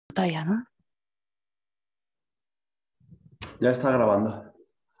Todavía, ¿no? Ya está grabando.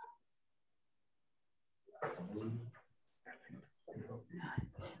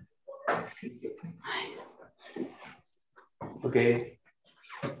 Okay,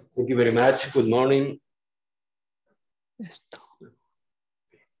 thank you very much. Good morning.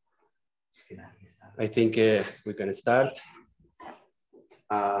 I think we can start.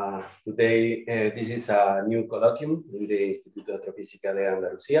 Today, this is a new colloquium in the Instituto de Astrofísica de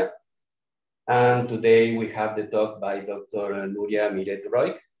Andalucía. And today we have the talk by Dr. Núria Miret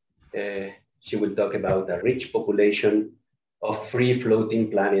Roig. She will talk about a rich population of free-floating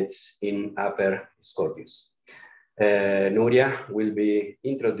planets in Upper Scorpius. Núria will be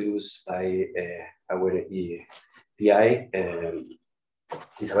introduced by our PI,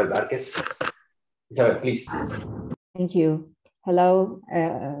 Isabel Várquez. Isabel, please. Thank you. Hello,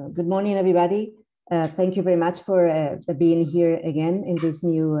 good morning, everybody. Thank you very much for being here again in this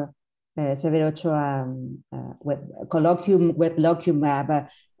new Severo Ochoa webloquium,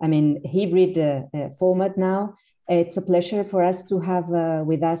 hybrid format now. It's a pleasure for us to have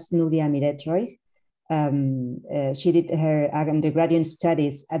with us Núria Miret Roig. She did her undergraduate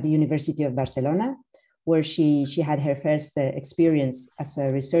studies at the University of Barcelona, where she had her first experience as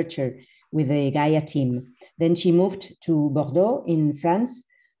a researcher with the Gaia team. Then she moved to Bordeaux in France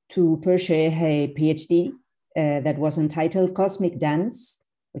to pursue her PhD that was entitled Cosmic Dance,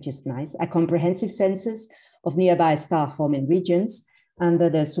 which is nice, a comprehensive census of nearby star-forming regions under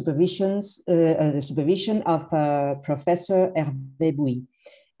the supervision of Professor Hervé Bouy.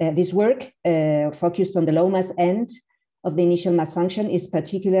 This work, focused on the low mass end of the initial mass function, is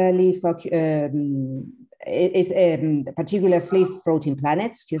particularly free-floating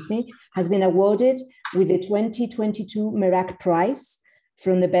planets, has been awarded with the 2022 Merak Prize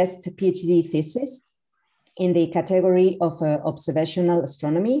from the best PhD thesis in the category of observational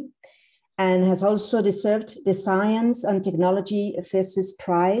astronomy, and has also deserved the Science and Technology Thesis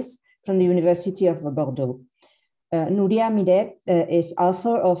Prize from the University of Bordeaux. Núria Miret is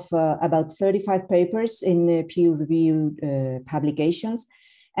author of about 35 papers in peer-reviewed publications,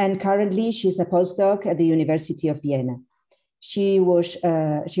 and currently she's a postdoc at the University of Vienna. She was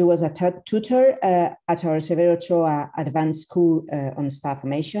a tutor at our Severo Ochoa Advanced School on Star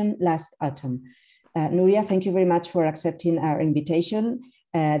Formation last autumn. Núria, thank you very much for accepting our invitation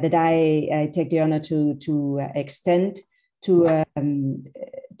that I take the honor to extend to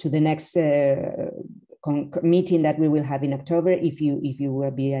the next meeting that we will have in October, if you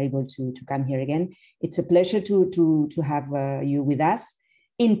will be able to come here again. It's a pleasure to have you with us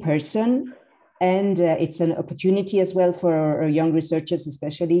in person, and it's an opportunity as well for our young researchers,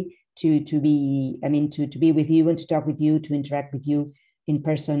 especially to be with you and to talk with you, to interact with you in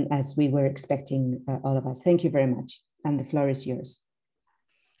person, as we were expecting, all of us. Thank you very much, and the floor is yours.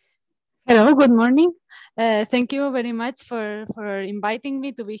 Hello, good morning. Thank you very much for inviting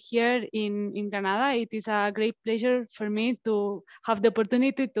me to be here in Granada. It is a great pleasure for me to have the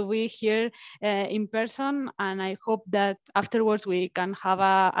opportunity to be here in person, and I hope that afterwards we can have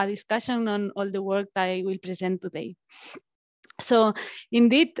a discussion on all the work that I will present today. So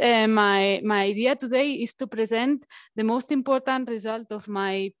indeed, my idea today is to present the most important result of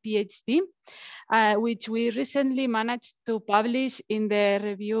my PhD, which we recently managed to publish in the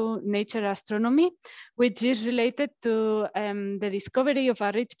review Nature Astronomy, which is related to the discovery of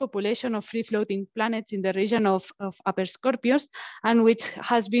a rich population of free-floating planets in the region of Upper Scorpius, and which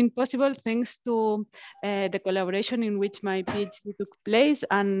has been possible thanks to the collaboration in which my PhD took place.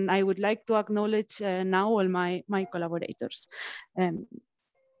 And I would like to acknowledge now all my collaborators.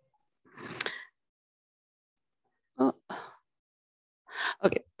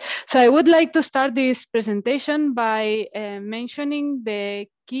 Okay, so I would like to start this presentation by mentioning the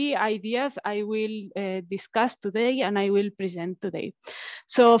key ideas I will discuss today and I will present today.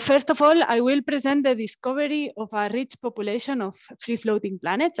 So first of all, I will present the discovery of a rich population of free-floating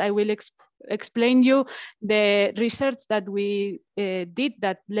planets. I will explain you the research that we did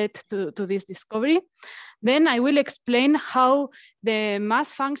that led to this discovery. Then I will explain how the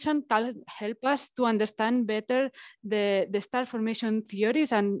mass function can help us to understand better the star formation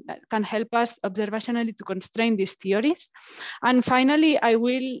theories and can help us observationally to constrain these theories. And finally, I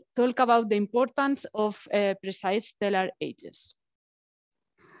will talk about the importance of precise stellar ages.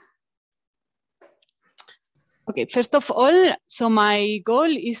 Okay, first of all, so my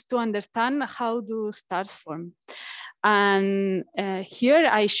goal is to understand how do stars form. And here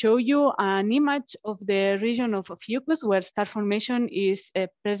I show you an image of the region of Ophiuchus, where star formation is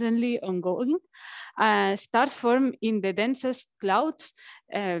presently ongoing. Stars form in the densest clouds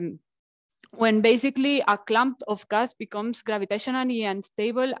when basically a clump of gas becomes gravitationally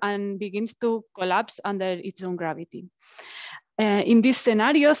unstable and begins to collapse under its own gravity. In this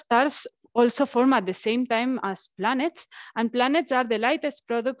scenario, stars also form at the same time as planets, and planets are the lightest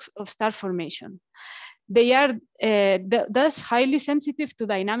products of star formation. They are thus highly sensitive to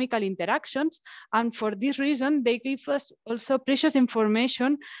dynamical interactions, and for this reason, they give us also precious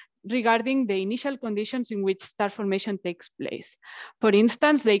information regarding the initial conditions in which star formation takes place. For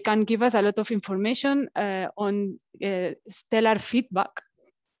instance, they can give us a lot of information on stellar feedback.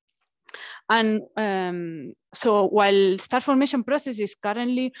 And so while star formation process is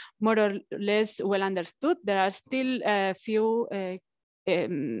currently more or less well understood, there are still a few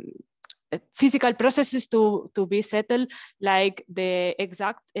physical processes to be settled, like the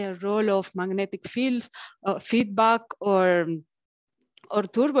exact role of magnetic fields, feedback, or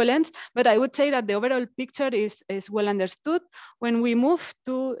turbulence, but I would say that the overall picture is well understood. When we move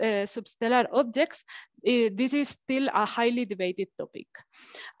to substellar objects, this is still a highly debated topic.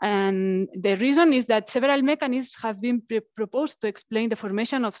 And the reason is that several mechanisms have been proposed to explain the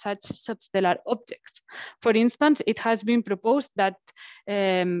formation of such substellar objects. For instance, it has been proposed that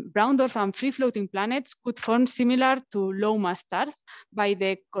brown dwarf and free-floating planets could form similar to low mass stars by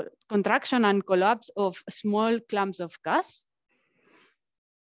the contraction and collapse of small clumps of gas.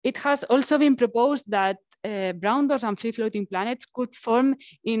 It has also been proposed that brown dwarfs and free-floating planets could form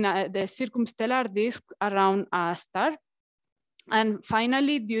in the circumstellar disk around a star. And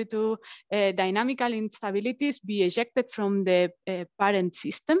finally, due to dynamical instabilities, be ejected from the parent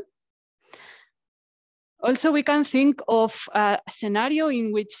system. Also, we can think of a scenario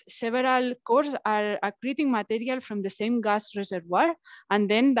in which several cores are accreting material from the same gas reservoir, and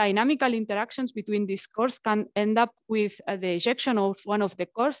then dynamical interactions between these cores can end up with the ejection of one of the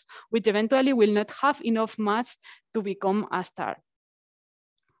cores, which eventually will not have enough mass to become a star.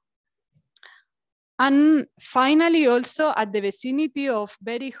 And finally, also at the vicinity of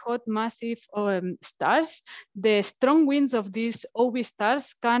very hot massive stars, the strong winds of these OB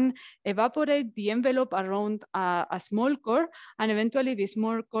stars can evaporate the envelope around a small core, and eventually this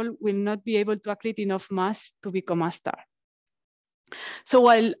small core will not be able to accrete enough mass to become a star. So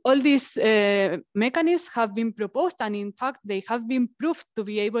while all these mechanisms have been proposed, and in fact they have been proved to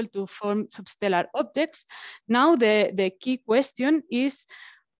be able to form substellar objects, now the key question is,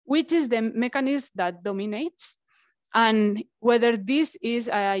 which is the mechanism that dominates, and whether this is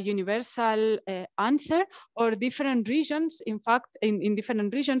a universal answer, or different regions, in fact, in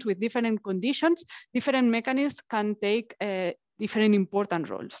different regions with different conditions, different mechanisms can take different important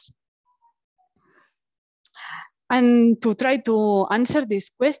roles. And to try to answer these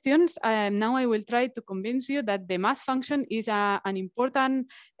questions, now I will try to convince you that the mass function is an important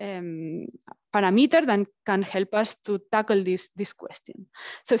parameter that can help us to tackle this question.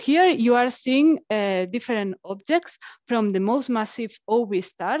 So here you are seeing different objects from the most massive OB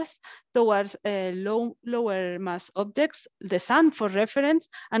stars towards lower mass objects, the sun for reference.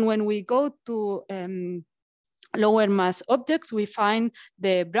 And when we go to lower mass objects, we find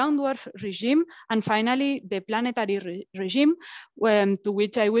the brown dwarf regime, and finally the planetary regime, to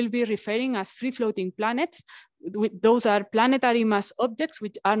which I will be referring as free-floating planets. Those are planetary mass objects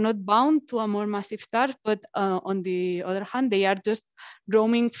which are not bound to a more massive star, but on the other hand, they are just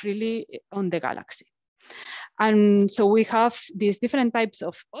roaming freely on the galaxy. And so we have these different types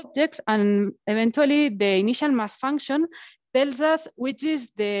of objects, and eventually the initial mass function tells us which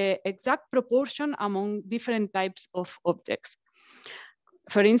is the exact proportion among different types of objects.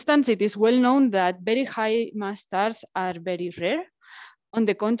 For instance, it is well known that very high mass stars are very rare. On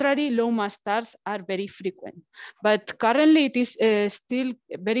the contrary, low mass stars are very frequent. But currently it is still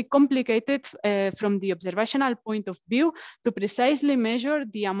very complicated from the observational point of view to precisely measure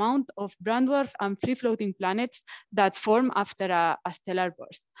the amount of brown dwarf and free-floating planets that form after a stellar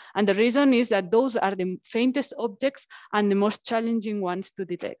burst. And the reason is that those are the faintest objects and the most challenging ones to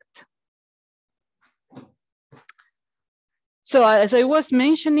detect. So as I was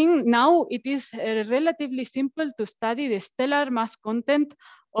mentioning, now it is relatively simple to study the stellar mass content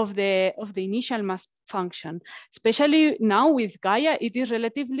of the initial mass function. Especially now with Gaia, it is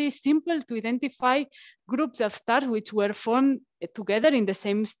relatively simple to identify groups of stars which were formed together in the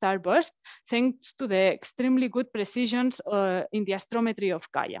same starburst, thanks to the extremely good precisions in the astrometry of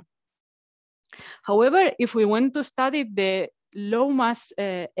Gaia. However, if we want to study the low mass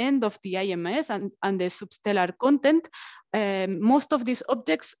end of the IMS and the substellar content, most of these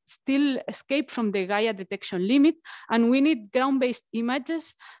objects still escape from the Gaia detection limit, and we need ground-based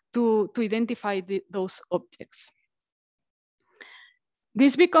images to identify those objects.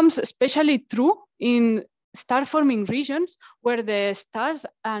 This becomes especially true in star-forming regions where the stars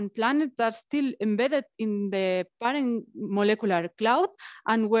and planets are still embedded in the parent molecular cloud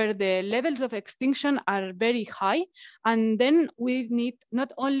and where the levels of extinction are very high. And then we need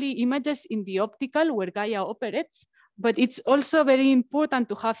not only images in the optical where Gaia operates, but it's also very important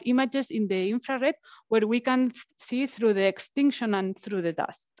to have images in the infrared where we can see through the extinction and through the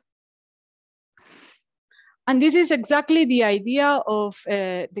dust. And this is exactly the idea of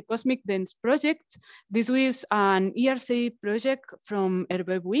the Cosmic Dance project. This was an ERC project from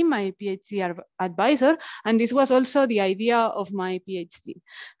Hervé Bouy, my PhD advisor, and this was also the idea of my PhD.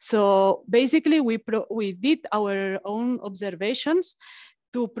 So basically, we did our own observations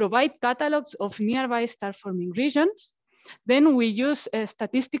to provide catalogs of nearby star-forming regions. Then we use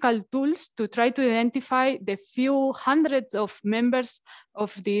statistical tools to try to identify the few hundreds of members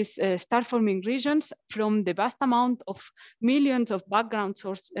of these star-forming regions from the vast amount of millions of background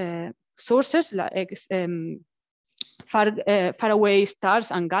sources like faraway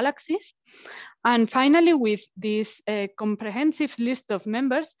stars and galaxies. And finally, with this comprehensive list of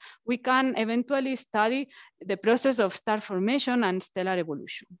members, we can eventually study the process of star formation and stellar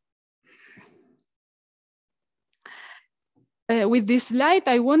evolution. With this slide,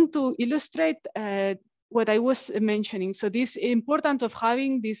 I want to illustrate what I was mentioning. So this importance of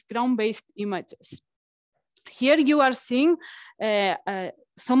having these ground-based images. Here you are seeing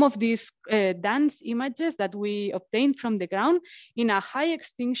some of these dance images that we obtained from the ground in a high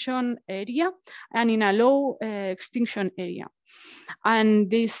extinction area and in a low extinction area. And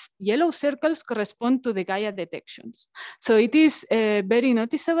these yellow circles correspond to the Gaia detections. So it is very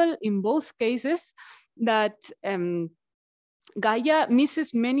noticeable in both cases that Gaia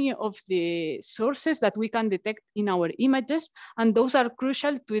misses many of the sources that we can detect in our images, and those are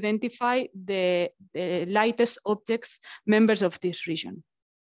crucial to identify the lightest objects, members of this region.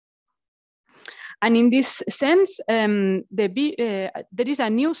 And in this sense, there is a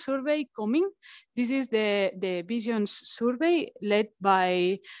new survey coming. This is the Visions survey led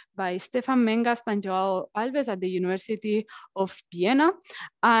by Stefan Mengast and Joao Alves at the University of Viena.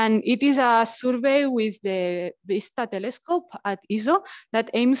 And it is a survey with the Vista telescope at ESO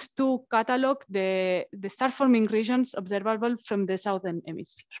that aims to catalog the star-forming regions observable from the southern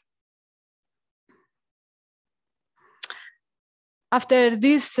hemisphere. After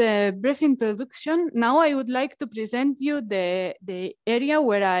this brief introduction, now I would like to present you the area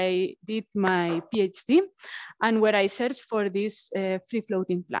where I did my PhD and where I searched for these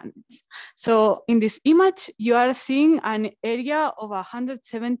free-floating planets. So in this image, you are seeing an area of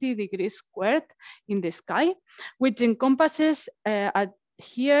 170 degrees squared in the sky, which encompasses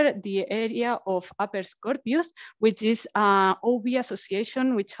here the area of Upper Scorpius, which is an OB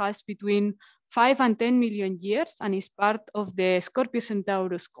association which has between 5 and 10 million years and is part of the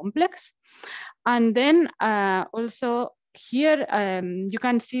Scorpius-Centaurus complex. And then also here you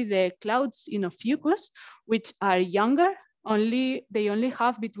can see the clouds in Ophiuchus, which are younger. They only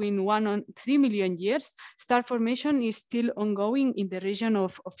have between 1 and 3 million years. Star formation is still ongoing in the region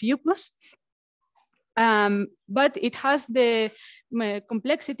of Ophiuchus. But it has the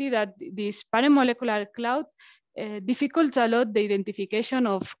complexity that this paramolecular cloud difficults a lot the identification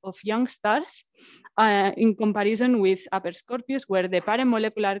of young stars in comparison with Upper Scorpius, where the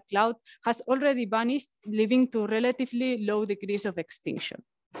paramolecular cloud has already vanished, leading to relatively low degrees of extinction.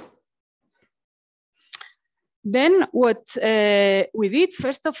 Then what we did,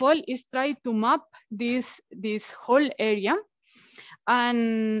 first of all, is try to map this whole area.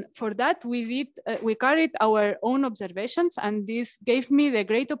 And for that, we carried our own observations, and this gave me the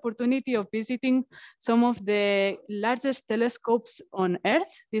great opportunity of visiting some of the largest telescopes on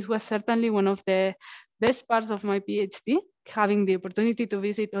Earth. This was certainly one of the best parts of my PhD, having the opportunity to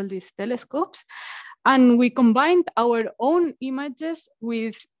visit all these telescopes. And we combined our own images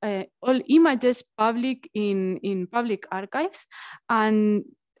with all images public in public archives. And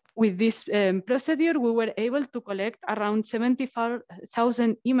with this procedure, we were able to collect around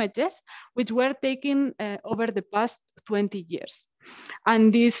 75,000 images, which were taken over the past 20 years.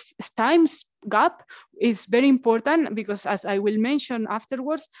 And this time gap is very important because, as I will mention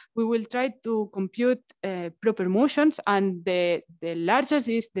afterwards, we will try to compute proper motions, and the larger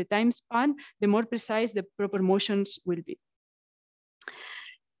is the time span, the more precise the proper motions will be.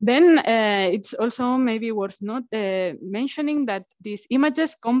 Then it's also maybe worth mentioning that these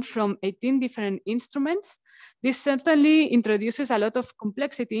images come from 18 different instruments. This certainly introduces a lot of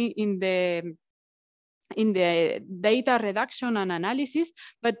complexity in the data reduction and analysis,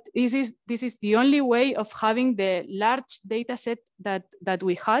 but this is the only way of having the large data set that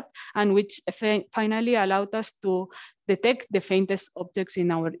we had, and which finally allowed us to detect the faintest objects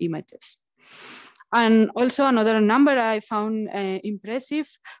in our images. And also another number I found impressive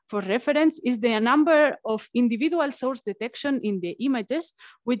for reference is the number of individual source detection in the images,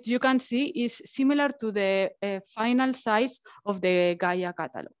 which you can see is similar to the final size of the Gaia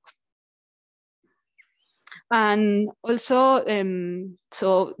catalog. And also,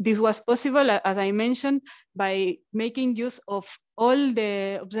 so this was possible, as I mentioned, by making use of all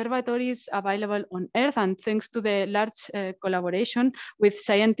the observatories available on Earth, and thanks to the large collaboration with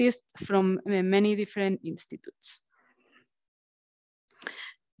scientists from many different institutes.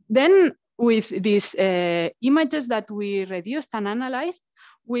 Then with these images that we reduced and analyzed,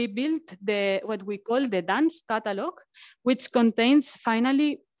 we built what we call the dance catalog, which contains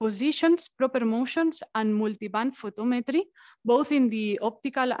finally positions, proper motions, and multiband photometry, both in the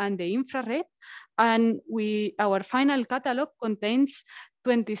optical and the infrared. And our final catalog contains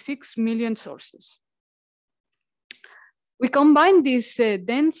 26 million sources. We combine this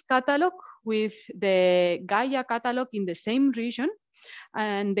dense catalog with the Gaia catalog in the same region.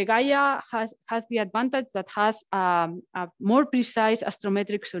 And the Gaia has the advantage that has a more precise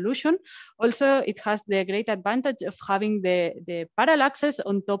astrometric solution. Also, it has the great advantage of having the parallaxes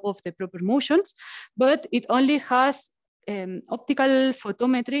on top of the proper motions, but it only has optical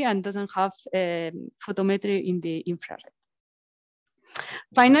photometry and doesn't have photometry in the infrared.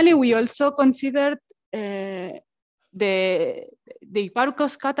 Finally, we also considered the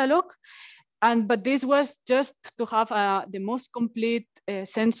Hipparcos catalog, but this was just to have the most complete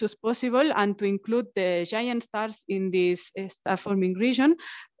census possible and to include the giant stars in this star-forming region.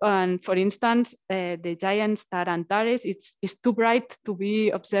 And for instance, the giant star Antares, it's too bright to be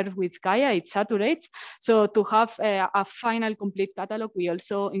observed with Gaia, it saturates. So to have a final complete catalog, we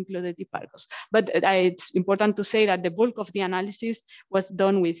also included Hipparcos. But it's important to say that the bulk of the analysis was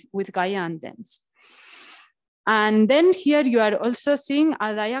done with Gaia and DENS. And then here you are also seeing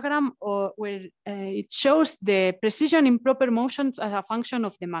a diagram where it shows the precision in proper motions as a function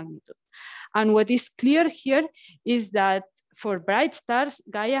of the magnitude. And what is clear here is that for bright stars,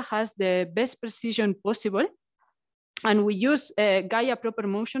 Gaia has the best precision possible. And we use Gaia proper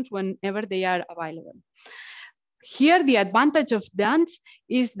motions whenever they are available. Here, the advantage of DANCE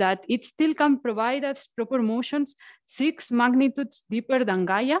is that it still can provide us proper motions 6 magnitudes deeper than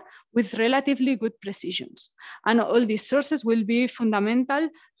Gaia with relatively good precisions. And all these sources will be fundamental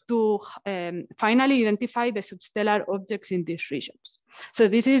to finally identify the substellar objects in these regions. So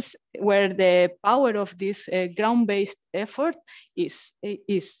this is where the power of this ground-based effort is.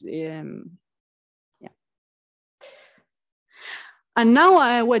 And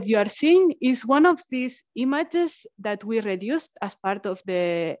now what you are seeing is one of these images that we reduced as part of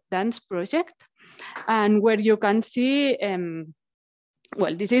the DANCE project, and where you can see,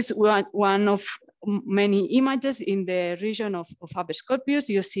 well, this is one of many images in the region of Upper Scorpius.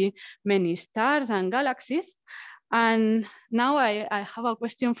 You see many stars and galaxies. And now I have a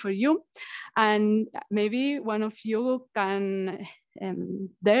question for you, and maybe one of you can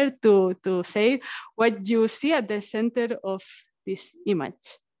dare to say what you see at the center of this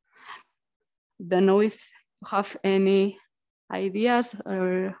image. Don't know if you have any ideas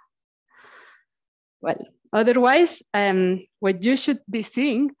or, well, otherwise, what you should be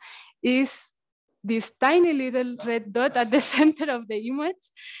seeing is this tiny little red dot at the center of the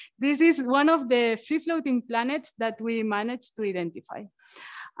image. This is one of the free-floating planets that we managed to identify.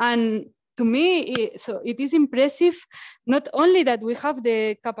 And to me, so it is impressive, not only that we have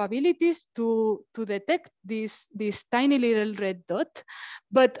the capabilities to detect this tiny little red dot,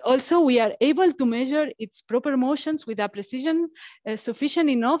 but also we are able to measure its proper motions with a precision sufficient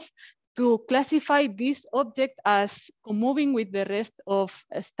enough to classify this object as co-moving with the rest of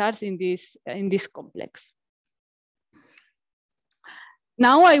stars in this complex.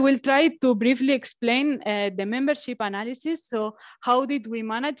 Now I will try to briefly explain the membership analysis. So how did we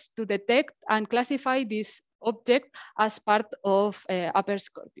manage to detect and classify this object as part of Upper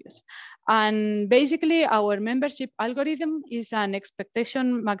Scorpius? And basically our membership algorithm is an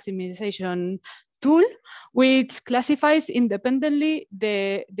expectation maximization tool which classifies independently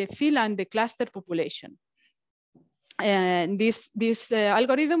the field and the cluster population. And this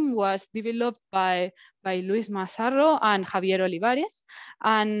algorithm was developed by Luis Massarro and Javier Olivares.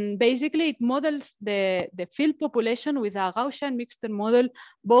 And basically it models the field population with a Gaussian mixture model,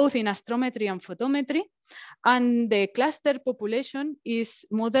 both in astrometry and photometry. And the cluster population is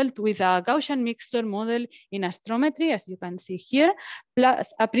modeled with a Gaussian mixture model in astrometry, as you can see here,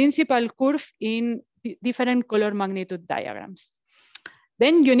 plus a principal curve in different color magnitude diagrams.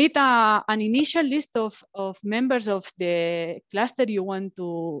 Then you need an initial list of members of the cluster you want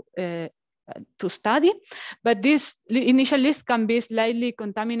to to study, but this initial list can be slightly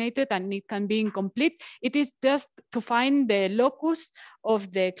contaminated and it can be incomplete. It is just to find the locus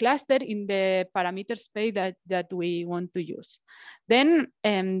of the cluster in the parameter space that we want to use. Then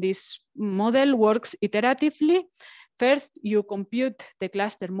this model works iteratively. First, you compute the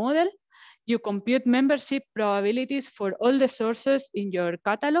cluster model. You compute membership probabilities for all the sources in your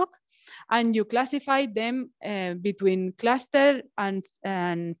catalog, and you classify them between cluster and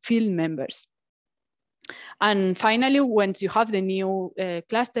field members. And finally, once you have the new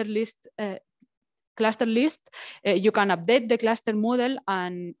cluster list, you can update the cluster model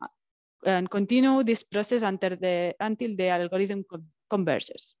and continue this process until the algorithm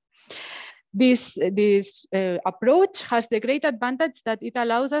converges. This approach has the great advantage that it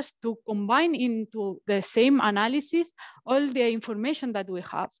allows us to combine into the same analysis all the information that we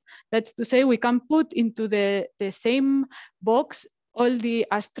have. That's to say, we can put into the same box all the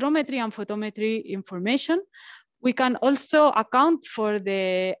astrometry and photometry information. We can also account for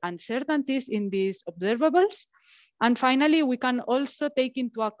the uncertainties in these observables. And finally, we can also take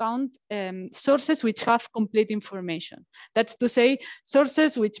into account sources which have complete information. That's to say,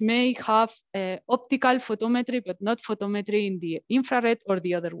 sources which may have optical photometry, but not photometry in the infrared or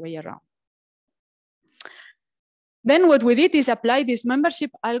the other way around. Then what we did is apply this membership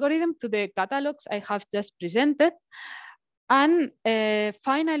algorithm to the catalogs I have just presented. And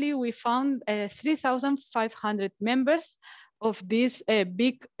finally, we found 3,500 members of this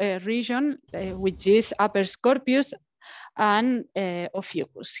big region, which is Upper Scorpius and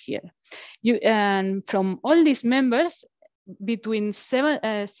Ophiuchus here. And from all these members, between 70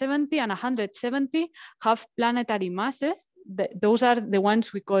 and 170 have planetary masses. Those are the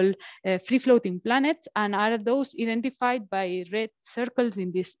ones we call free-floating planets, and are those identified by red circles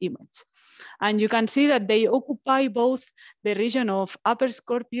in this image. And you can see that they occupy both the region of Upper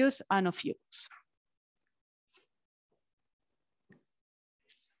Scorpius and Ophiuchus.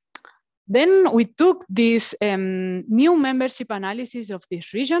 Then we took this new membership analysis of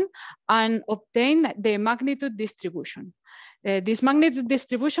this region and obtained the magnitude distribution. This magnitude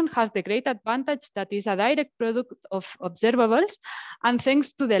distribution has the great advantage that is a direct product of observables. And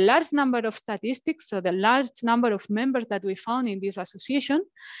thanks to the large number of statistics, so the large number of members that we found in this association,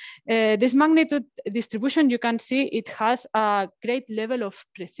 this magnitude distribution, you can see it has a great level of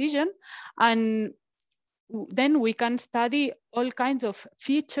precision. And then we can study all kinds of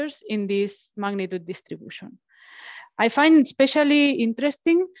features in this magnitude distribution. I find especially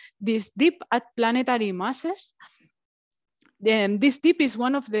interesting this dip at planetary masses. This dip is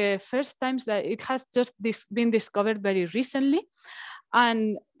one of the first times that it has just been discovered very recently.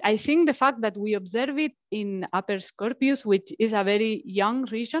 And I think the fact that we observe it in Upper Scorpius, which is a very young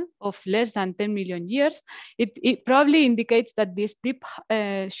region of less than 10 million years, it probably indicates that this dip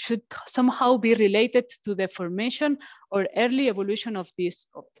should somehow be related to the formation or early evolution of these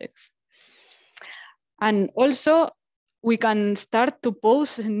objects. And also, we can start to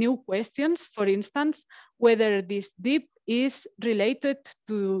pose new questions, for instance, whether this dip is related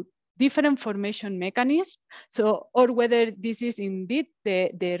to different formation mechanisms, or whether this is indeed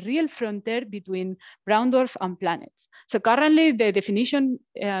the real frontier between brown dwarf and planets. So currently the definition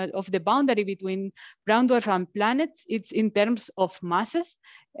of the boundary between brown dwarf and planets, it's in terms of masses,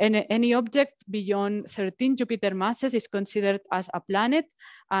 and any object beyond 13 Jupiter masses is considered as a planet,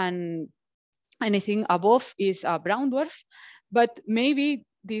 and anything above is a brown dwarf. But maybe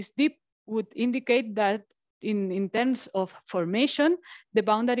this dip would indicate that in terms of formation, the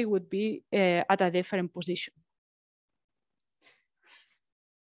boundary would be at a different position.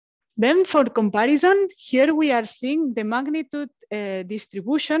 Then for comparison, here we are seeing the magnitude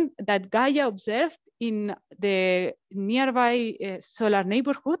distribution that Gaia observed in the nearby solar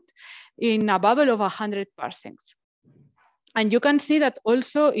neighborhood in a bubble of 100 parsecs. And you can see that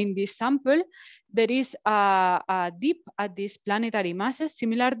also in this sample, there is a dip at these planetary masses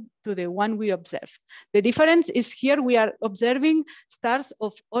similar to the one we observed. The difference is here we are observing stars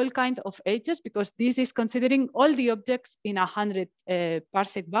of all kinds of ages, because this is considering all the objects in a 100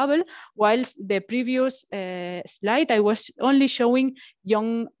 parsec bubble, whilst the previous slide I was only showing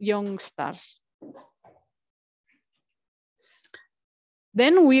young stars.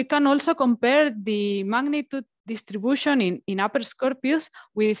 Then we can also compare the magnitude distribution in Upper Scorpius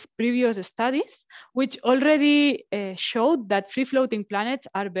with previous studies, which already showed that free-floating planets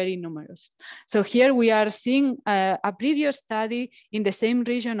are very numerous. So here we are seeing a previous study in the same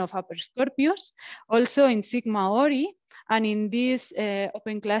region of Upper Scorpius, also in Sigma Ori, and in this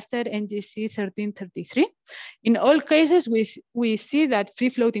open cluster NGC 1333. In all cases, we see that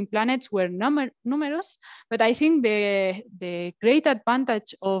free-floating planets were numerous, but I think the great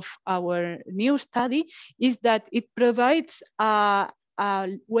advantage of our new study is that it provides a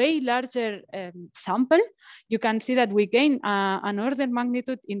way larger sample. You can see that we gain an order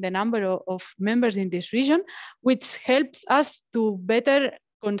magnitude in the number of members in this region, which helps us to better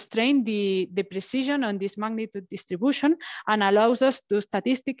constrain the precision on this magnitude distribution and allows us to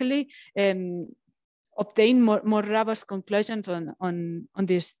statistically obtain more robust conclusions on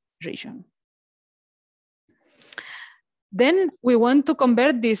this region. Then we want to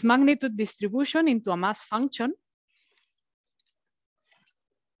convert this magnitude distribution into a mass function.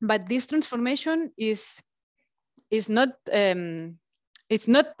 But this transformation is not it's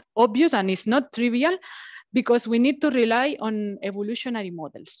not obvious and it's not trivial, because we need to rely on evolutionary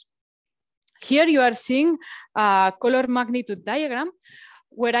models. Here you are seeing a color magnitude diagram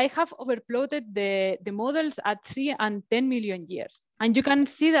where I have overplotted the models at 3 and 10 million years. And you can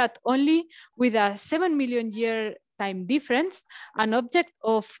see that only with a 7 million year time difference, an object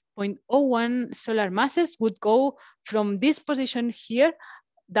of 0.01 solar masses would go from this position here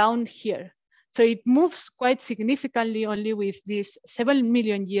down here. So it moves quite significantly only with this 7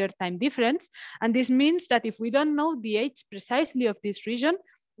 million year time difference. And this means that if we don't know the age precisely of this region,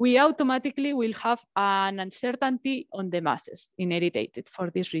 we automatically will have an uncertainty on the masses inherited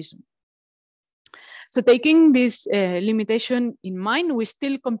for this reason. So taking this limitation in mind, we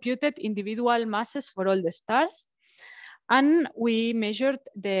still computed individual masses for all the stars, and we measured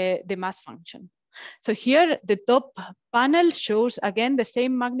the mass function. So here, the top panel shows again the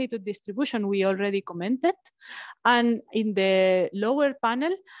same magnitude distribution we already commented. And in the lower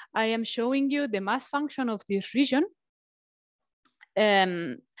panel, I am showing you the mass function of this region,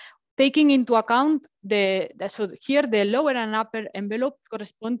 taking into account so here the lower and upper envelope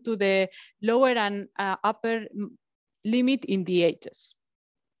correspond to the lower and upper limit in the ages.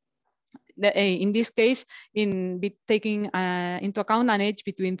 In this case, taking into account an age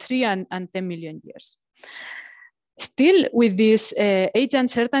between 3 and 10 million years. Still, with this age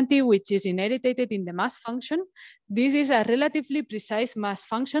uncertainty, which is inherited in the mass function, this is a relatively precise mass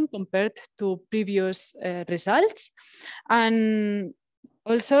function compared to previous results. And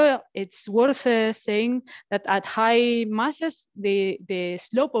also, it's worth saying that at high masses, the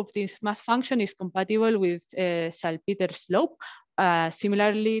slope of this mass function is compatible with Salpeter slope,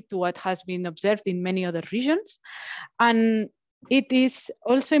 similarly to what has been observed in many other regions. And it is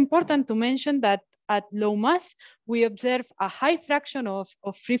also important to mention that at low mass, we observe a high fraction of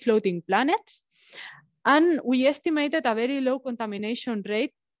free-floating planets, and we estimated a very low contamination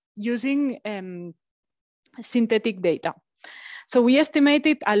rate using synthetic data. So we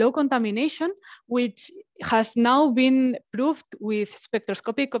estimated a low contamination, which has now been proved with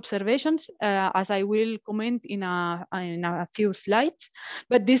spectroscopic observations, as I will comment in a few slides.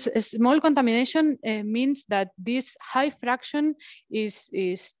 But this small contamination means that this high fraction is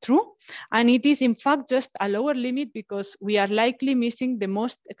true. And it is in fact just a lower limit because we are likely missing the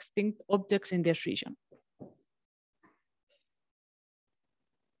most extinct objects in this region.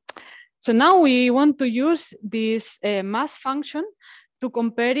 So now we want to use this mass function to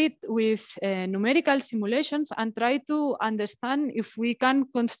compare it with numerical simulations and try to understand if we can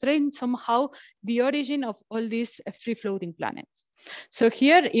constrain somehow the origin of all these free-floating planets. So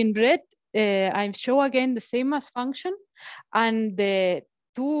here in red, I show again the same mass function, and the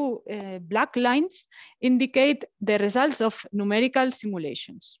two black lines indicate the results of numerical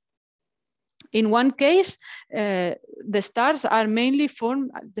simulations. In one case, the stars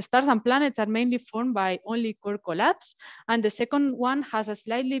and planets are mainly formed by only core collapse. And the second one has a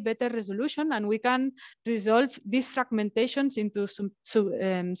slightly better resolution, and we can resolve these fragmentations into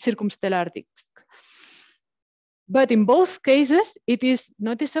circumstellar disk. But in both cases, it is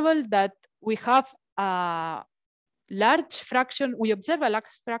noticeable that we have a large fraction, we observe a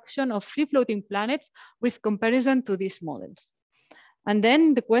large fraction of free-floating planets with comparison to these models. And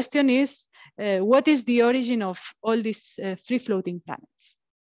then the question is, what is the origin of all these free-floating planets?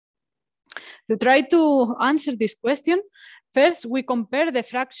 To try to answer this question, first we compare the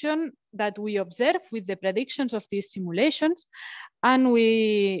fraction that we observe with the predictions of these simulations, and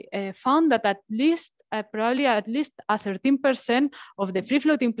we found that probably at least 13% of the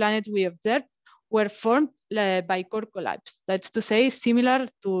free-floating planets we observed were formed by core collapse. That's to say, similar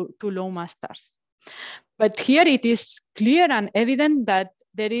to low mass stars. But here it is clear and evident that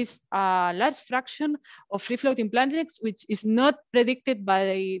there is a large fraction of free-floating planets which is not predicted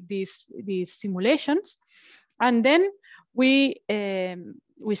by these simulations. And then we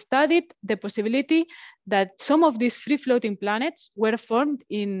studied the possibility that some of these free-floating planets were formed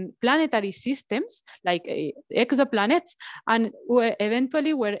in planetary systems, like exoplanets, and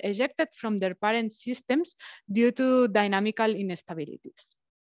eventually were ejected from their parent systems due to dynamical instabilities.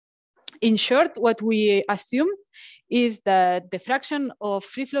 In short, what we assume is that the fraction of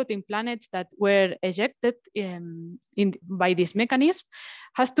free-floating planets that were ejected by this mechanism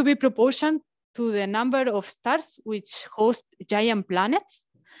has to be proportional to the number of stars which host giant planets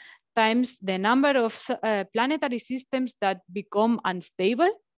times the number of planetary systems that become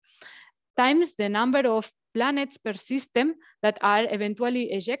unstable times the number of planets per system that are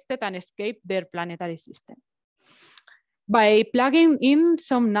eventually ejected and escape their planetary system. By plugging in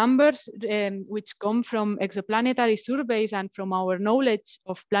some numbers which come from exoplanetary surveys and from our knowledge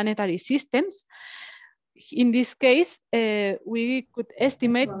of planetary systems, in this case, we could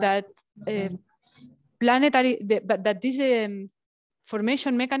estimate that this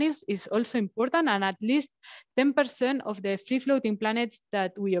formation mechanism is also important, and at least 10% of the free-floating planets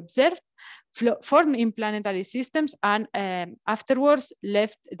that we observed formed in planetary systems and afterwards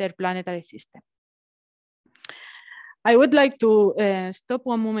left their planetary system. I would like to stop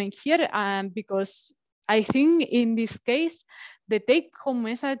one moment here because I think in this case, the take-home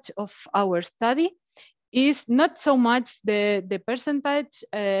message of our study is not so much the percentage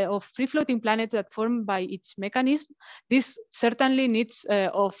of free-floating planets that form by each mechanism. This certainly needs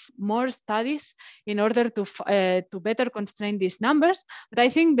of more studies in order to better constrain these numbers. But I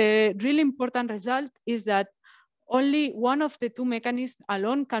think the really important result is that only one of the two mechanisms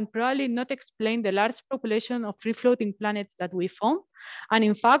alone can probably not explain the large population of free-floating planets that we found. And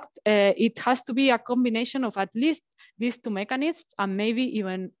in fact, it has to be a combination of at least these two mechanisms and maybe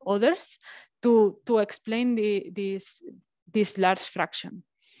even others to explain this large fraction.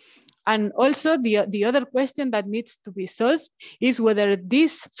 And also the other question that needs to be solved is whether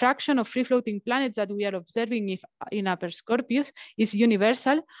this fraction of free-floating planets that we are observing in Upper Scorpius is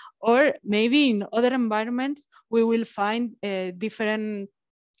universal, or maybe in other environments we will find different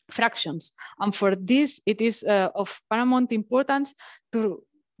fractions. And for this, it is of paramount importance to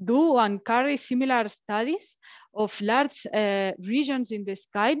do and carry similar studies of large regions in the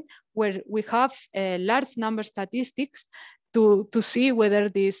sky where we have large number statistics to see whether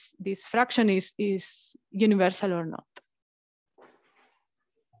this fraction is universal or not.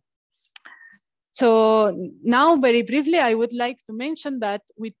 So now, very briefly, I would like to mention that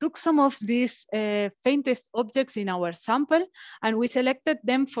we took some of these faintest objects in our sample and we selected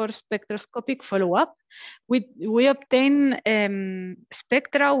them for spectroscopic follow-up. We obtained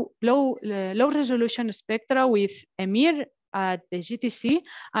spectra, low resolution spectra with EMIR at the GTC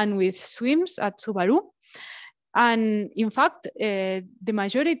and with SWIMS at Subaru. And in fact, the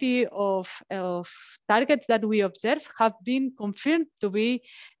majority of targets that we observe have been confirmed to be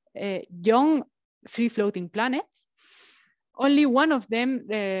young free-floating planets. Only one of them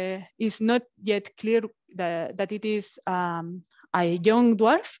is not yet clear that it is a young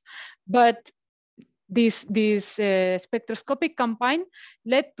dwarf, but this spectroscopic campaign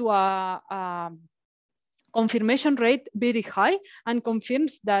led to a confirmation rate very high and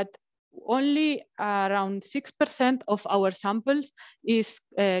confirms that only around 6% of our samples is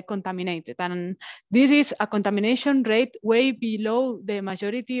contaminated. And this is a contamination rate way below the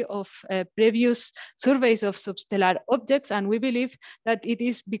majority of previous surveys of substellar objects. And we believe that it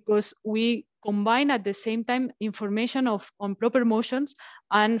is because we combine at the same time information on proper motions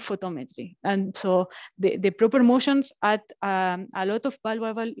and photometry. And so the proper motions add a lot of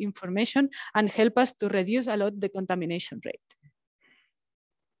valuable information and help us to reduce a lot the contamination rate.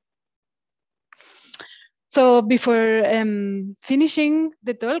 So before finishing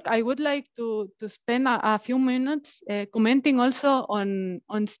the talk, I would like to spend a few minutes commenting also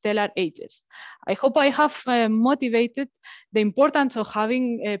on stellar ages. I hope I have motivated the importance of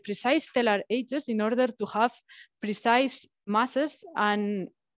having precise stellar ages in order to have precise masses and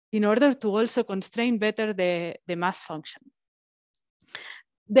in order to also constrain better the mass function.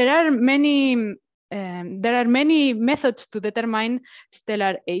 There are many methods to determine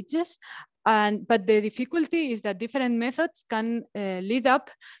stellar ages. But the difficulty is that different methods can lead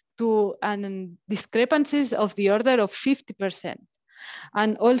up to discrepancies of the order of 50%.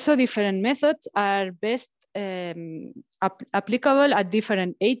 And also different methods are best applicable at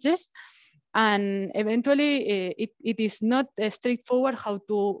different ages. And eventually it is not straightforward how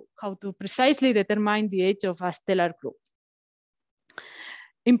to precisely determine the age of a stellar group.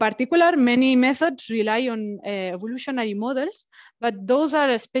 In particular, many methods rely on evolutionary models, but those are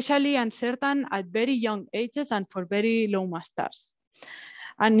especially uncertain at very young ages and for very low mass stars.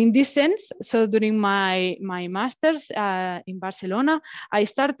 And in this sense, so during my master's in Barcelona, I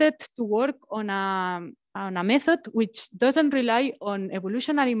started to work on a method which doesn't rely on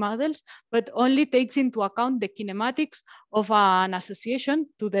evolutionary models, but only takes into account the kinematics of an association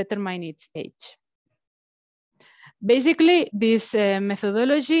to determine its age. Basically, this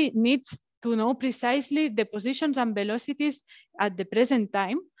methodology needs to know precisely the positions and velocities at the present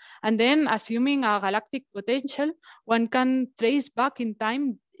time. And then, assuming a galactic potential, one can trace back in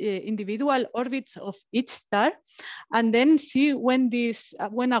time individual orbits of each star, and then see when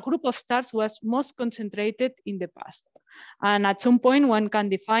a group of stars was most concentrated in the past. And at some point, one can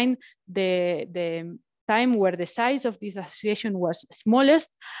define the time where the size of this association was smallest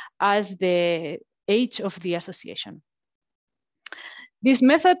as the age of the association. This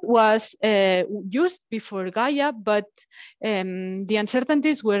method was used before Gaia, but the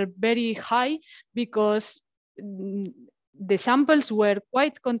uncertainties were very high because the samples were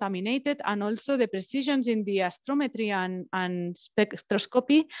quite contaminated, and also the precisions in the astrometry and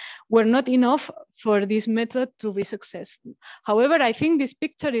spectroscopy were not enough for this method to be successful. However, I think this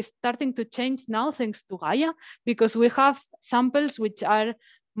picture is starting to change now thanks to Gaia, because we have samples which are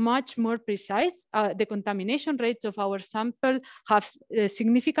much more precise. The contamination rates of our sample have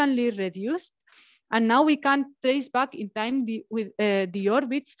significantly reduced. And now we can trace back in time the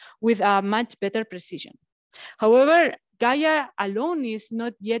orbits with a much better precision. However, Gaia alone is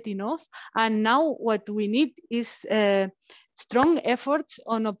not yet enough. And now what we need is strong efforts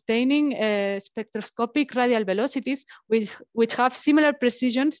on obtaining spectroscopic radial velocities which have similar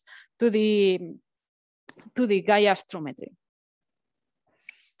precisions to the Gaia astrometry.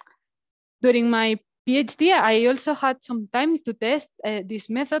 During my PhD, I also had some time to test this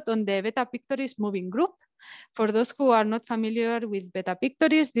method on the Beta Pictoris moving group. For those who are not familiar with Beta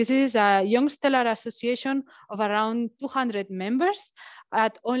Pictoris, this is a young stellar association of around 200 members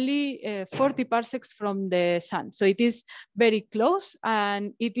at only 40 parsecs from the sun. So it is very close,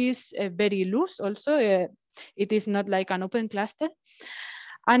 and it is very loose also. It is not like an open cluster.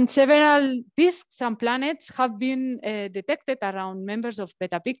 And several disks and planets have been detected around members of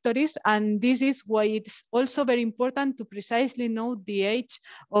Beta Pictoris, and this is why it's also very important to precisely know the age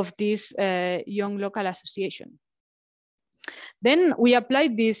of this young local association. Then we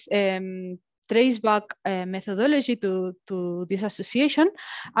applied this traceback methodology to this association,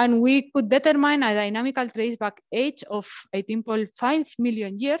 and we could determine a dynamical traceback age of 18.5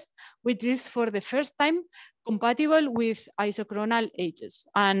 million years, which is for the first time compatible with isochronal ages.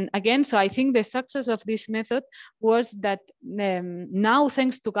 And again, so I think the success of this method was that now,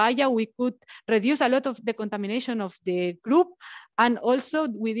 thanks to Gaia, we could reduce a lot of the contamination of the group. And also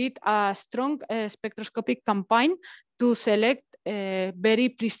we did a strong spectroscopic campaign to select very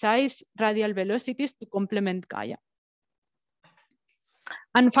precise radial velocities to complement Gaia.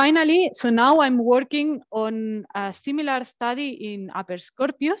 And finally, so now I'm working on a similar study in Upper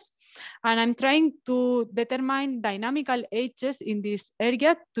Scorpius, and I'm trying to determine dynamical ages in this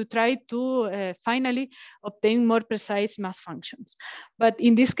area to try to finally obtain more precise mass functions. But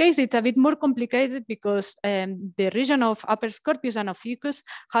in this case, it's a bit more complicated because the region of Upper Scorpius and Ophiuchus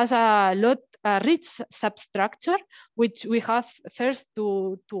has a rich substructure, which we have first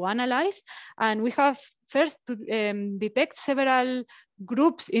to analyze, and we have first to detect several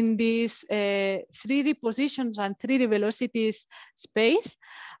groups in these 3D positions and 3D velocities space,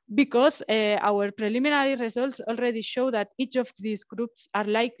 because our preliminary results already show that each of these groups are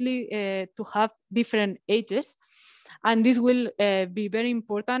likely to have different ages. And this will be very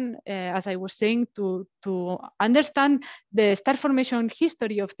important, as I was saying, to understand the star formation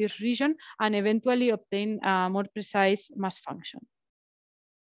history of this region and eventually obtain a more precise mass function.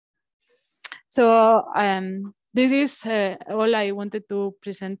 So this is all I wanted to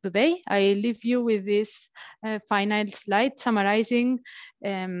present today. I leave you with this final slide summarizing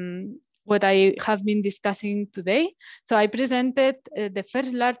what I have been discussing today. So I presented the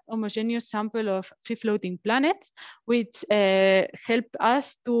first large homogeneous sample of free-floating planets, which helped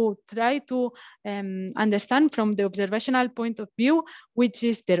us to try to understand from the observational point of view, which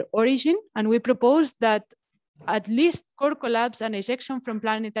is their origin. And we proposed that at least core collapse and ejection from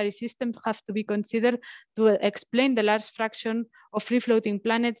planetary systems have to be considered to explain the large fraction of free-floating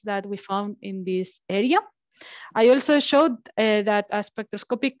planets that we found in this area. I also showed that a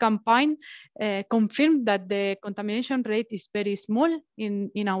spectroscopic campaign confirmed that the contamination rate is very small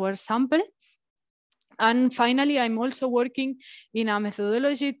in our sample. And finally, I'm also working in a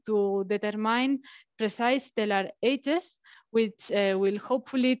methodology to determine precise stellar ages, which will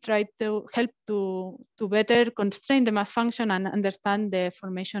hopefully try to help to better constrain the mass function and understand the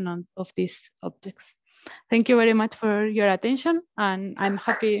formation of these objects. Thank you very much for your attention, and I'm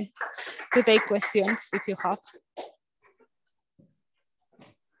happy to take questions if you have.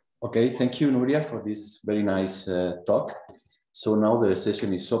 Okay, thank you, Núria, for this very nice talk. So now the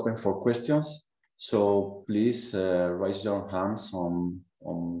session is open for questions. So please raise your hands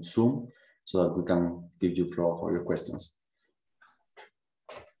on Zoom so that we can give you floor for your questions.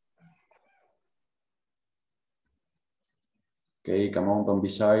 Okay, come on, don't be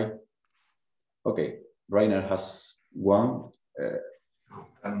shy. Okay, Rainer has one.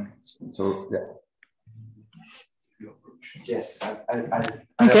 So yeah. Yes, I'll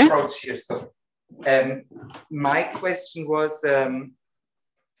Okay. approach here. So my question was,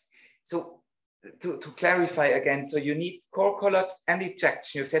 so to clarify again, so you need core collapse and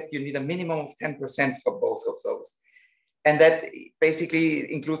ejection. You said you need a minimum of 10% for both of those. And that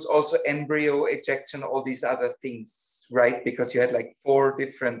basically includes also embryo ejection, all these other things, right? Because you had like 4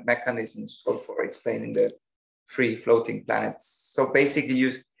 different mechanisms for explaining the free floating planets. So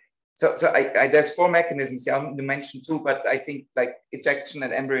basically there's 4 mechanisms. You mentioned 2, but I think like ejection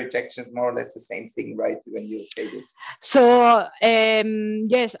and embryo ejection is more or less the same thing, right? When you say this. So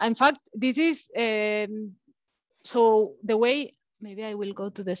yes, in fact, this is so the way. Maybe I will go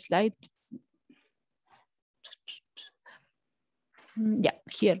to the slide. Yeah,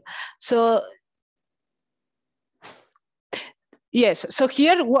 here. So yes, so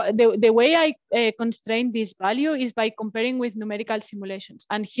here the way I constrain this value is by comparing with numerical simulations.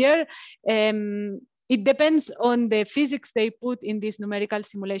 And here it depends on the physics they put in these numerical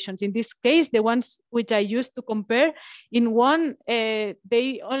simulations. In this case, the ones which I used to compare, in one,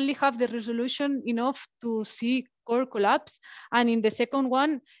 they only have the resolution enough to see core collapse. And in the second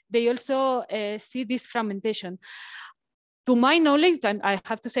one, they also see this fragmentation. To my knowledge, and I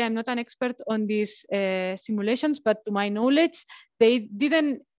have to say I'm not an expert on these simulations, but to my knowledge, they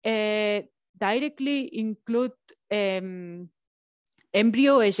didn't directly include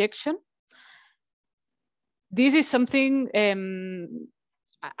embryo ejection. This is something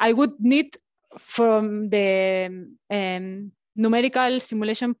I would need from the numerical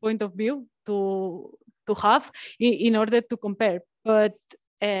simulation point of view to have in order to compare. But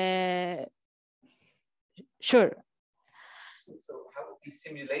sure. So how these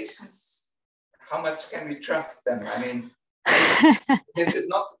simulations, how much can we trust them? I mean, this is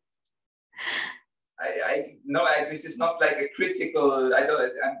not, this is not like a critical,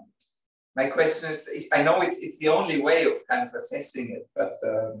 my question is, I know it's the only way of kind of assessing it, but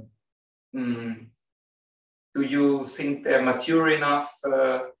do you think they're mature enough?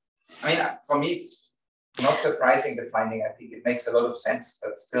 I mean, for me, it's not surprising, the finding. I think it makes a lot of sense,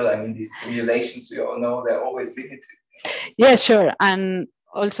 but still, I mean, these simulations, we all know they're always limited. Yes, sure. And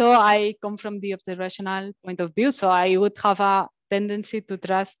also I come from the observational point of view, so I would have a tendency to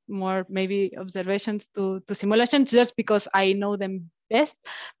trust more maybe observations to simulations just because I know them best.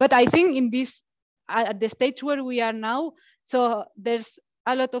 But I think in this, at the stage where we are now, so there's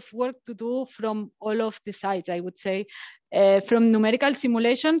a lot of work to do from all of the sides, I would say. From numerical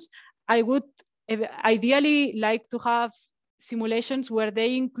simulations, I would ideally like to have simulations where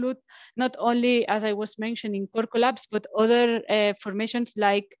they include not only, as I was mentioning, core collapse, but other formations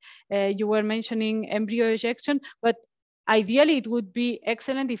like you were mentioning embryo ejection. But ideally, it would be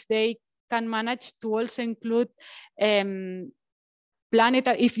excellent if they can manage to also include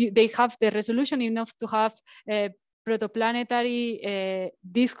planetary, if they have the resolution enough to have protoplanetary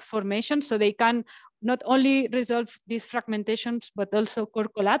disk formation, so they can not only resolve these fragmentations, but also core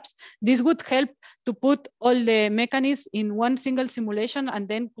collapse. This would help to put all the mechanisms in one single simulation and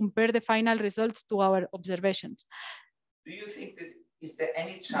then compare the final results to our observations. Do you think is there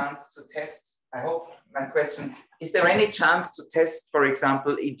any chance to test, I hope my question, is there any chance to test, for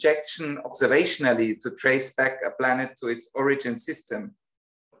example, ejection observationally to trace back a planet to its origin system?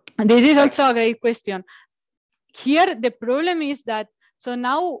 And this is also a great question. Here, the problem is that, so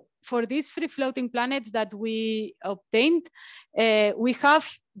now for these free floating planets that we obtained, we have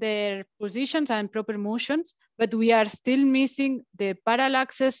their positions and proper motions, but we are still missing the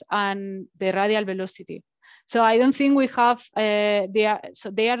parallaxes and the radial velocity. So I don't think we have, they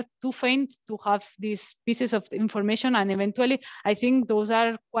are too faint to have these pieces of information. And eventually, I think those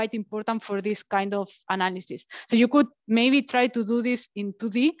are quite important for this kind of analysis. So you could maybe try to do this in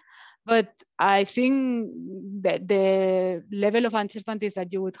 2D, but I think that the level of uncertainties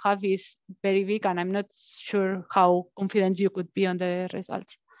that you would have is very big, and I'm not sure how confident you could be on the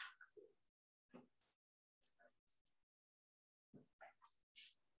results.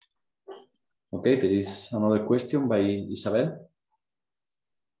 Okay, there is another question by Isabel.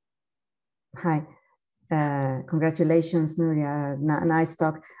 Hi, congratulations, Núria. Nice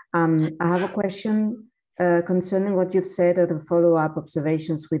talk. I have a question concerning what you've said of the follow-up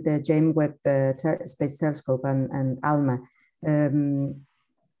observations with the James Webb Space Telescope and ALMA.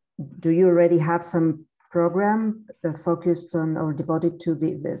 Do you already have some program focused on or devoted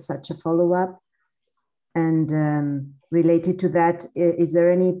to such a follow-up? And related to that, is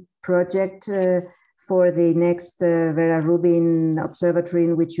there any project for the next Vera Rubin observatory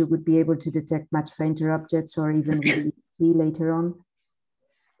in which you would be able to detect much fainter objects or even with ET later on?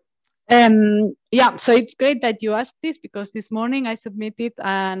 Yeah, so it's great that you asked this, because this morning I submitted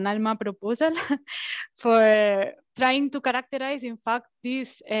an ALMA proposal for trying to characterize, in fact,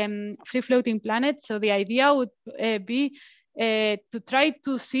 these free-floating planets. So the idea would be to try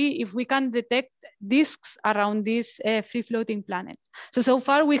to see if we can detect disks around these free-floating planets. So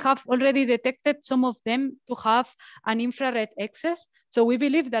far we have already detected some of them to have an infrared excess. So we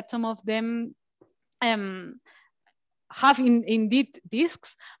believe that some of them have indeed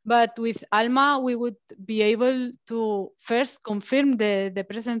disks, but with ALMA we would be able to first confirm the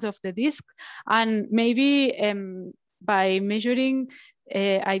presence of the disk, and maybe by measuring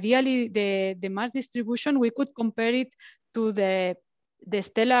ideally the mass distribution, we could compare it to the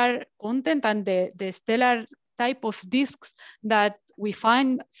stellar content and the stellar type of disks that we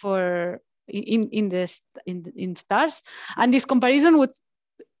find in stars. And this comparison would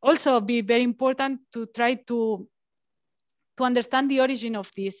also be very important to try to understand the origin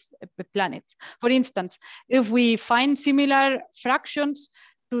of these planets. For instance, if we find similar fractions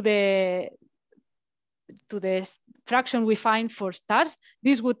to the fraction we find for stars,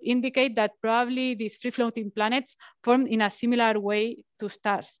 this would indicate that probably these free-floating planets formed in a similar way to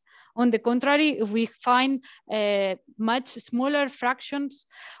stars. On the contrary, if we find much smaller fractions,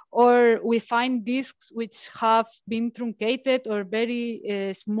 or we find disks which have been truncated or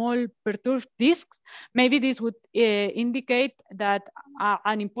very small perturbed disks, maybe this would indicate that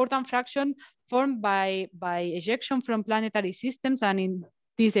an important fraction formed by ejection from planetary systems, and in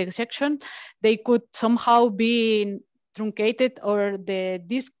this ejection, they could somehow be truncated, or the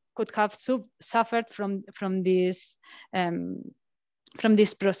disk could have suffered from this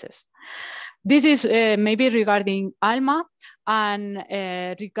process. This is maybe regarding ALMA, and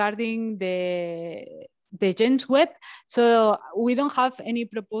regarding the James Webb. So we don't have any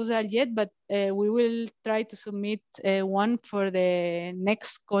proposal yet, but we will try to submit one for the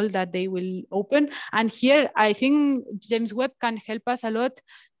next call that they will open. And here, I think James Webb can help us a lot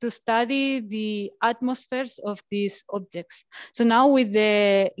to study the atmospheres of these objects. So now with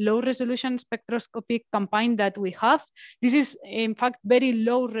the low resolution spectroscopic campaign that we have, this is in fact very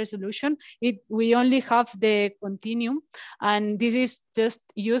low resolution. We only have the continuum, and this is just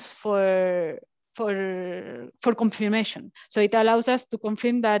used for confirmation. So it allows us to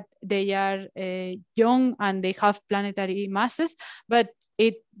confirm that they are young and they have planetary masses, but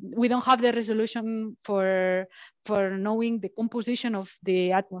we don't have the resolution for knowing the composition of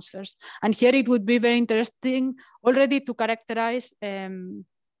the atmospheres. And here it would be very interesting already to characterize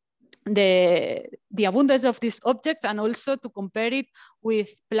the abundance of these objects, and also to compare it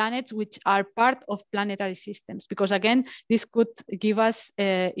with planets which are part of planetary systems, because again, this could give us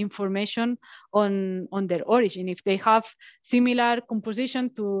information on their origin. If they have similar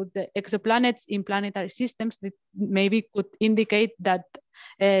composition to the exoplanets in planetary systems, that maybe could indicate that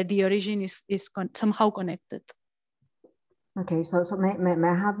the origin is somehow connected. Okay, so may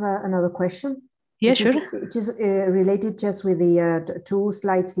I have another question? Yeah, sure. It is related just with the 2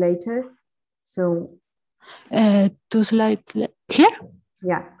 slides later. So 2 slides here.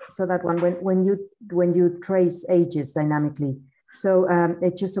 Yeah, so that one, when you trace ages dynamically. So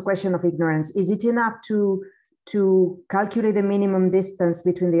it's just a question of ignorance. Is it enough to calculate the minimum distance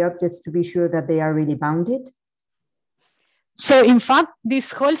between the objects to be sure that they are really bounded? So in fact,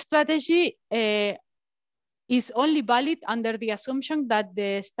 this whole strategy is only valid under the assumption that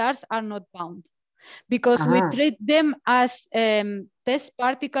the stars are not bound, because we treat them as test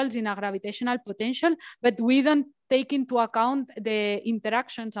particles in a gravitational potential, but we don't take into account the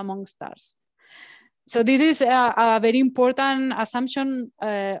interactions among stars. So this is a very important assumption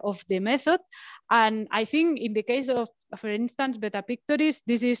of the method. And I think in the case of, for instance, Beta Pictoris,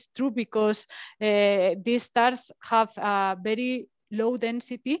 this is true because these stars have a very low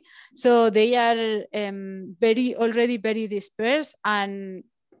density. So they are already very dispersed, and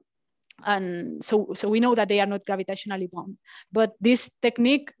so we know that they are not gravitationally bound. But this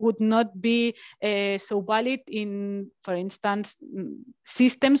technique would not be so valid in, for instance,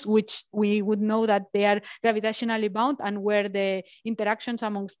 systems which we would know that they are gravitationally bound and where the interactions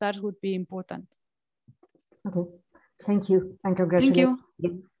among stars would be important. Okay, thank you and congratulations.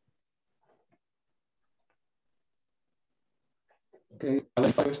 Thank you. Okay,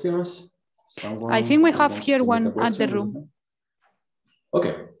 other questions? Someone I think we have wants here to make a one at the question? room.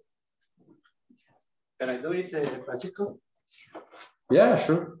 Okay. Can I do it, Francisco? Yeah,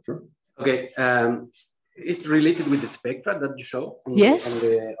 sure. Okay. It's related with the spectra that you show on, Yes. on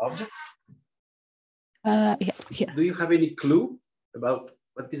the objects. Yeah. Do you have any clue about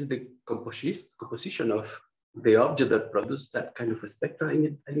what is the composition of the object that produces that kind of a spectra?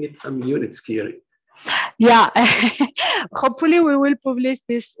 I need some units here. Yeah, hopefully we will publish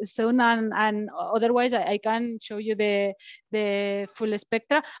this soon, and otherwise I can show you the full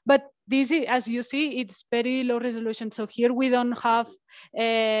spectra. But this is, as you see, it's very low resolution. So here we don't have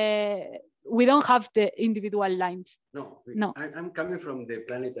the individual lines. No. I'm coming from the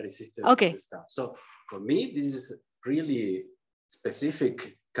planetary system. Okay. Stuff. So for me, this is really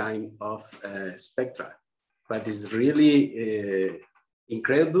specific kind of spectra, but it's really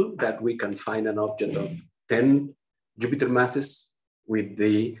incredible that we can find an object of 10 Jupiter masses with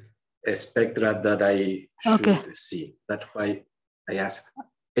the spectra that I should see. That's why I ask.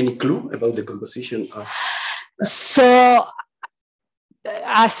 Any clue about the composition of that? So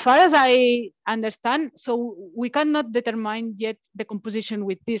as far as I understand, so we cannot determine yet the composition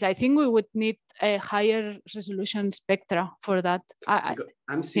with this. I think we would need a higher resolution spectra for that.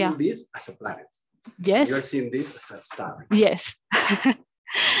 I'm seeing this as a planet. Yes. You're seeing this as a star. Yes.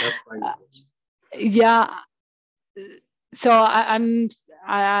 That's fine. Yeah. So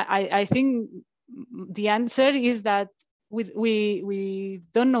I think the answer is that we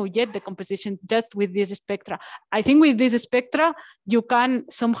don't know yet the composition just with this spectra. I think with this spectra you can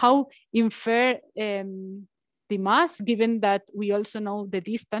somehow infer the mass, given that we also know the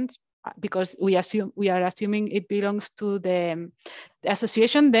distance, because we are assuming it belongs to the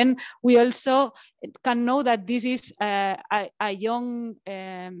association. Then we also can know that this is a young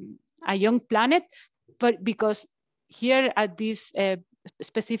planet, but because here at this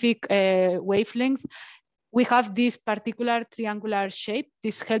specific wavelength, we have this particular triangular shape.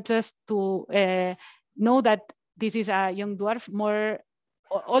 This helps us to know that this is a young dwarf.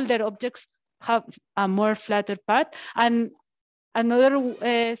 Older objects have a more flatter path. And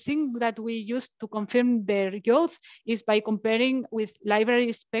another thing that we use to confirm their youth is by comparing with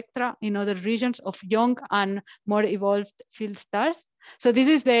library spectra in other regions of young and more evolved field stars. So this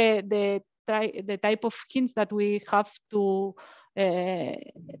is the type of hints that we have to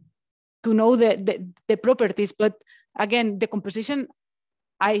know the properties. But again, the composition,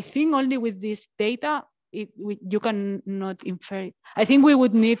 I think only with this data, you cannot infer it. I think we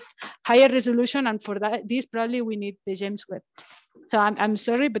would need higher resolution, and for this probably we need the James Webb. So I'm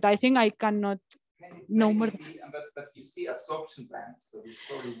sorry, but I think I cannot know more. But you see absorption bands, so it's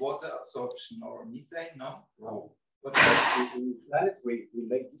probably water absorption or methane, no? No. But in planets, we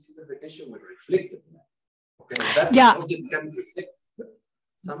make this interpretation with reflected. Okay, that object can reflect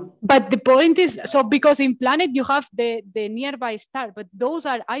some. But the point is, so because in planet you have the nearby star, but those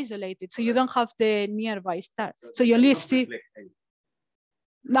are isolated, so you don't have the nearby star. So you only see.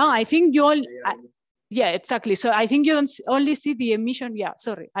 No, I think you all. Yeah, exactly. So I think you don't only see the emission. Yeah,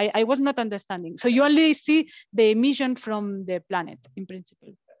 sorry, I was not understanding. So you only see the emission from the planet in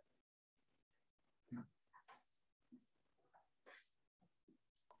principle.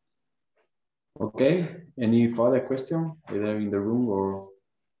 Okay, any further question, either in the room or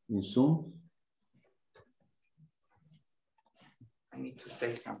in Zoom? I need to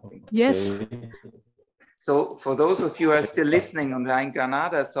say something. Yes. Okay. So for those of you who are still listening in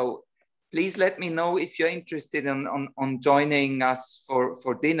Granada, so please let me know if you're interested on joining us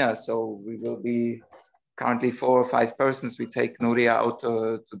for dinner. So we will be currently 4 or 5 persons. We take Núria out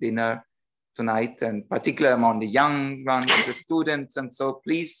to dinner tonight, and particularly among the young ones, the students. And so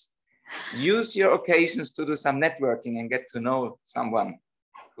please use your occasions to do some networking and get to know someone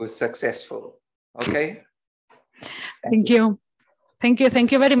who's successful. Okay? Thank you. Thank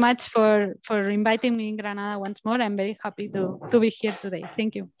you very much for inviting me in Granada once more. I'm very happy to be here today.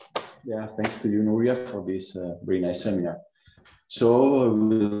 Thank you. Yeah, thanks to you, Núria, for this very nice seminar. So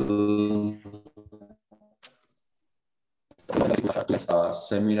we'll a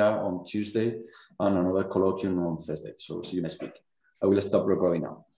seminar on Tuesday and another colloquium on Thursday. So see you next week. I will stop recording now.